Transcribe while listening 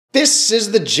This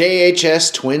is the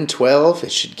JHS Twin 12.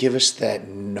 It should give us that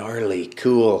gnarly,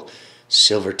 cool,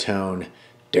 silver tone,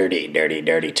 dirty, dirty,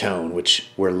 dirty tone, which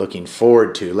we're looking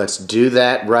forward to. Let's do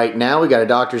that right now. We got a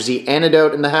Dr. Z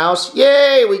antidote in the house.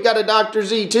 Yay! We got a Dr.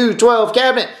 Z 212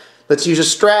 cabinet. Let's use a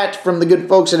Strat from the good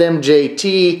folks at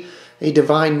MJT, a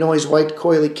divine noise white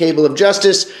coily cable of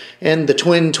justice, and the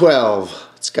Twin 12.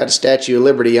 It's got a Statue of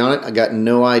Liberty on it. I got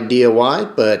no idea why,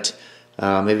 but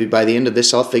maybe by the end of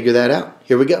this I'll figure that out.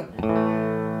 Here we go.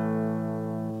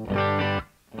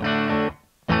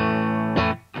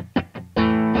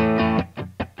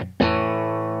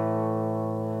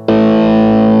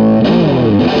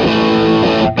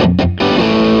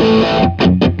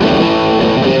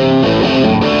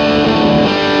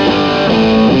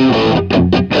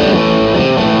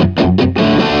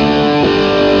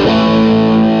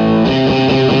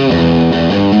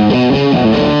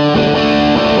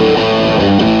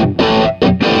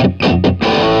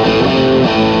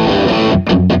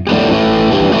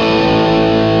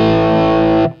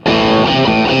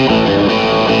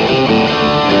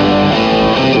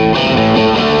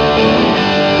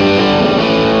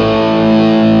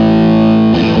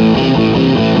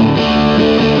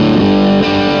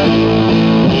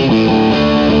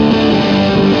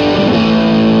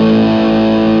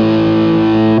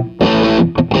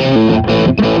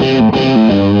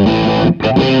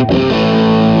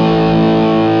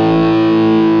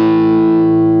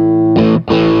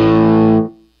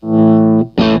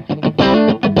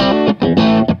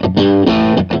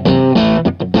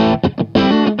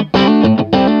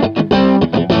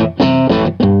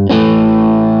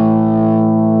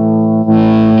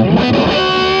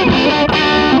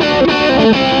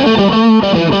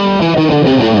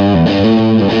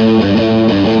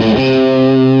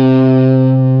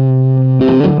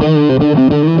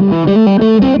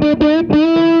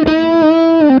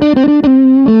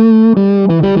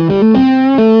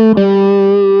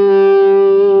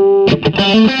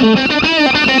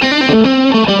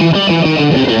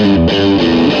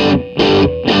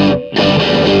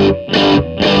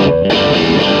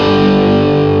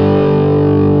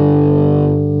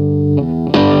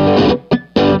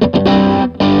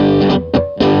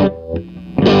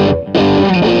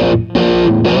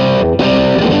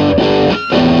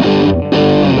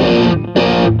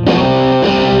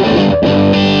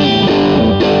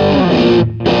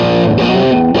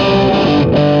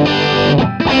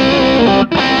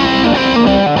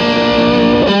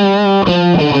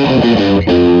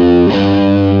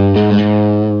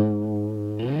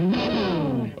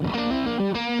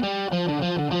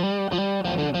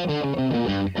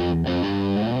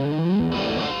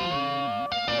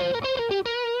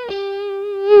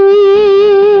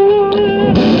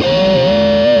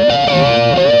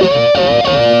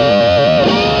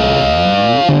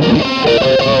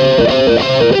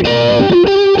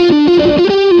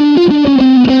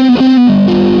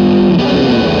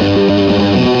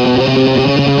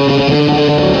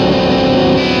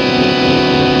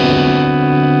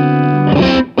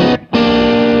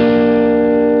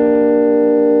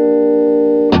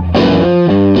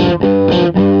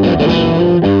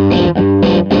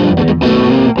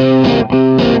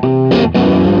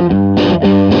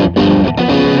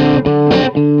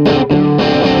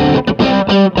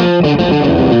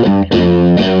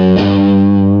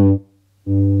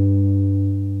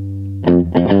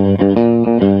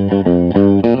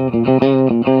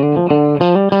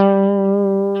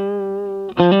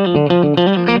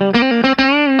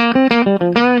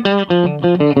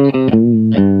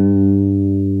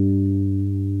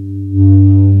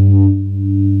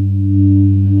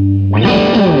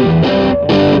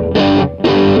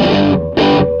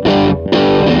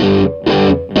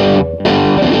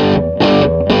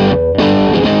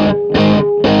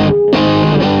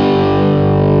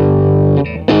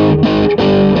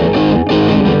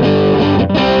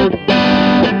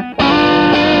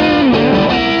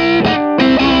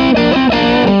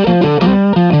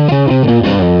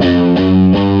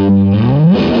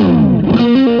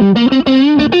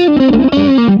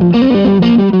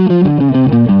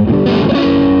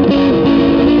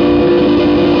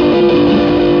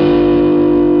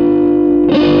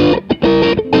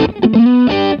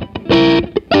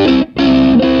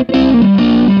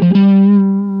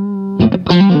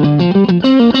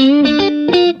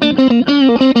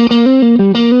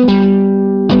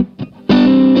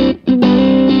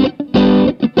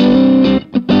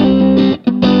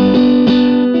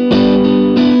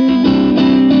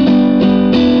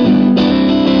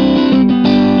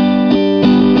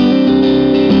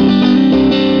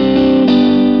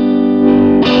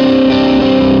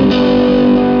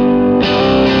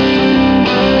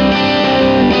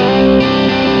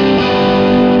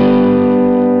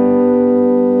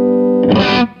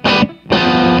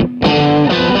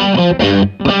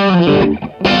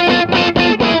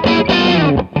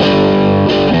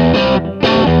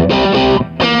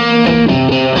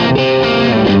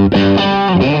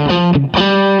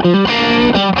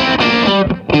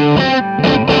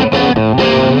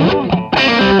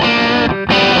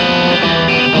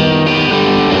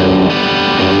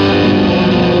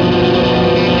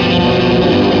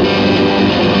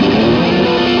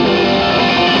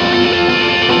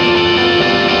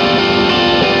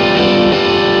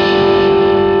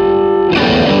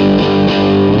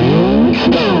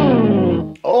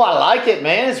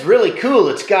 cool.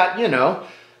 It's got, you know,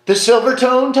 the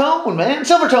Silvertone tone, man.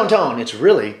 Silvertone tone. It's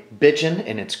really bitchin'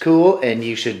 and it's cool, and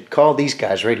you should call these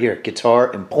guys right here,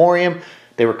 Guitar Emporium.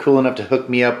 They were cool enough to hook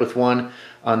me up with one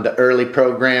on the early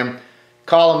program.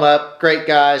 Call them up, great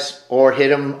guys, or hit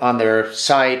them on their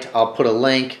site. I'll put a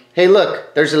link. Hey,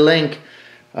 look, there's a link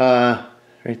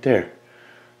right there.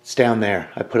 It's down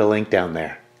there. I put a link down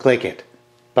there. Click it.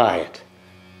 Buy it.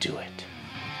 Do it.